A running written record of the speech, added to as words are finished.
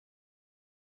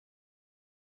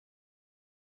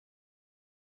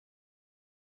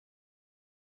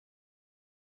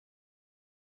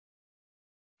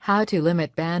How to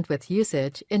limit bandwidth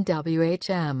usage in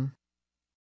WHM.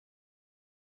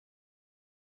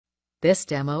 This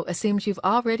demo assumes you've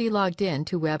already logged in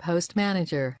to Web Host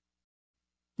Manager.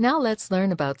 Now let's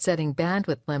learn about setting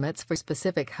bandwidth limits for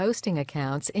specific hosting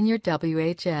accounts in your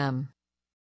WHM.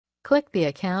 Click the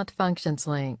Account Functions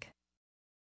link.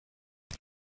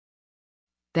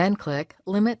 Then click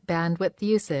Limit Bandwidth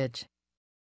Usage.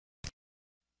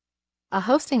 A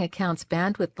hosting account's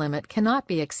bandwidth limit cannot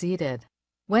be exceeded.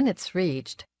 When it's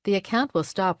reached, the account will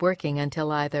stop working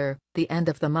until either the end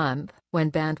of the month,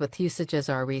 when bandwidth usages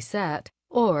are reset,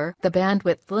 or the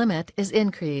bandwidth limit is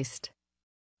increased.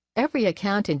 Every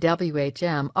account in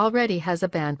WHM already has a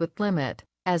bandwidth limit,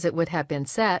 as it would have been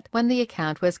set when the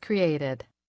account was created.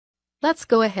 Let's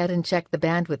go ahead and check the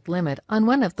bandwidth limit on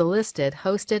one of the listed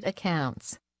hosted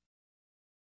accounts.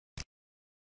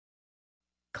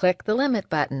 Click the Limit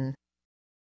button.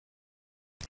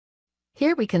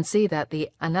 Here we can see that the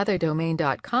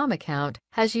anotherdomain.com account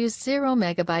has used 0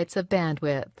 megabytes of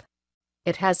bandwidth.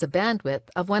 It has a bandwidth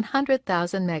of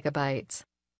 100,000 megabytes.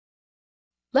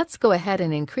 Let's go ahead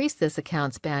and increase this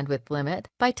account's bandwidth limit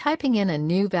by typing in a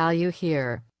new value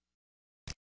here.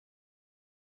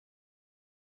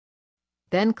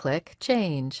 Then click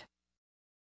Change.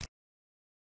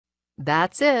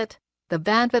 That's it! The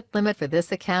bandwidth limit for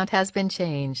this account has been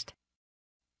changed.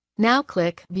 Now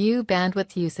click View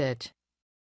Bandwidth Usage.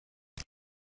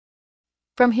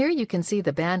 From here you can see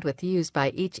the bandwidth used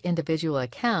by each individual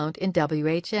account in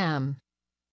WHM.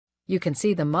 You can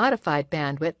see the modified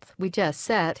bandwidth we just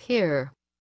set here.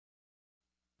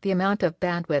 The amount of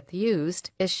bandwidth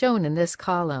used is shown in this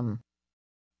column.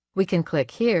 We can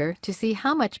click here to see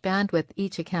how much bandwidth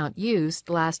each account used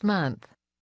last month.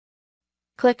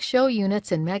 Click Show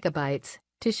Units in Megabytes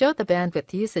to show the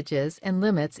bandwidth usages and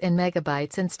limits in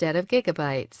megabytes instead of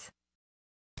gigabytes.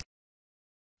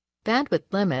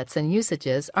 Bandwidth limits and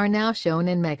usages are now shown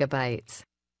in megabytes.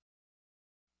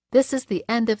 This is the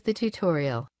end of the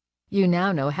tutorial. You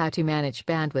now know how to manage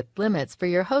bandwidth limits for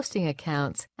your hosting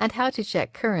accounts and how to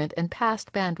check current and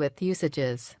past bandwidth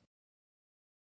usages.